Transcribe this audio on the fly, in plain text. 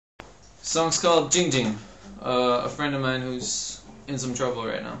Song's called Jingjing. A friend of mine who's in some trouble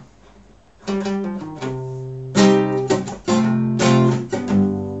right now.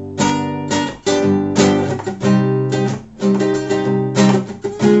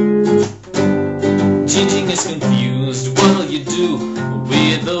 Jingjing is confused. What'll you do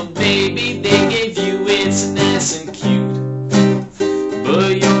with the baby they gave you? It's nice and cute,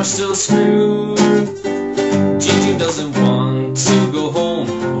 but you're still screwed. Jingjing doesn't want to go home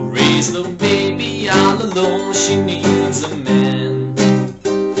or raise the baby all alone. She needs a man.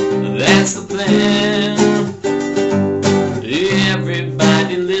 That's the plan.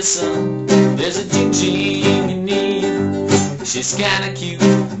 Everybody listen. There's a Jingjing you need. She's kinda cute,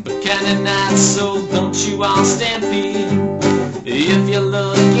 but kinda not, so don't you all stampede. If you're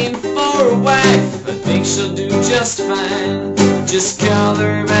looking for a wife, I think she'll do just fine. Just call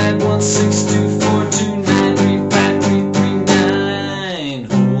her at 16242935339.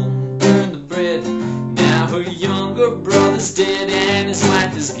 Home, burn the bread. Now her younger brother's dead and his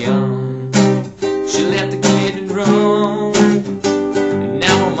wife is gone. She left the kid and run.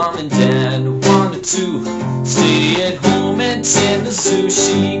 Now her mom and dad wanted to stay at home and tend the zoo.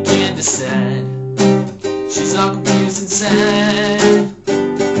 She can't decide. She's all confused inside.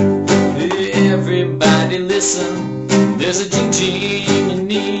 Everybody listen. There's a Jingjing you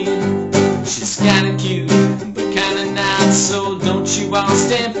need. She's kinda cute, but kinda not, so don't you all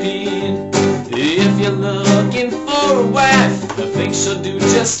stampede. If you're looking for a wife, I think she'll do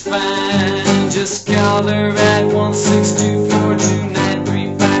just fine. Just call her at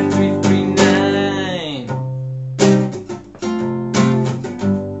 16242935339.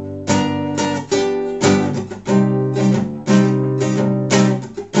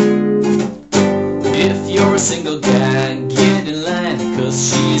 If you're a single guy, get in line, 'cause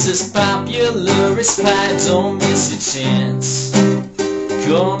she's as popular as pie. Don't miss your chance.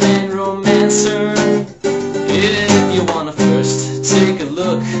 Come and romance her. If you wanna first take a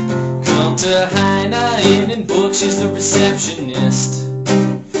look, come to Haina in book. She's the receptionist.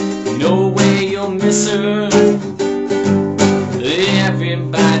 No way you'll miss her.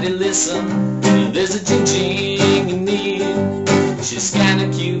 Everybody listen. There's a Jingjing you need. She's kinda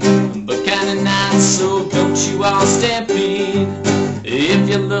cute, but kinda not, so don't you all stampede. If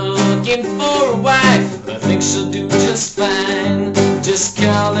you're looking for a wife, I think she'll do just fine. Just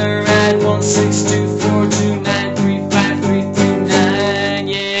call her at 16242935339.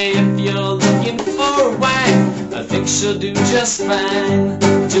 Yeah, if you're looking for a wife, I think she'll do just fine.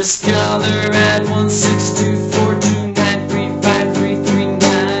 Just call her at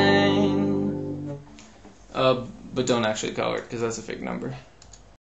 16242935339. But don't actually call her, because that's a fake number.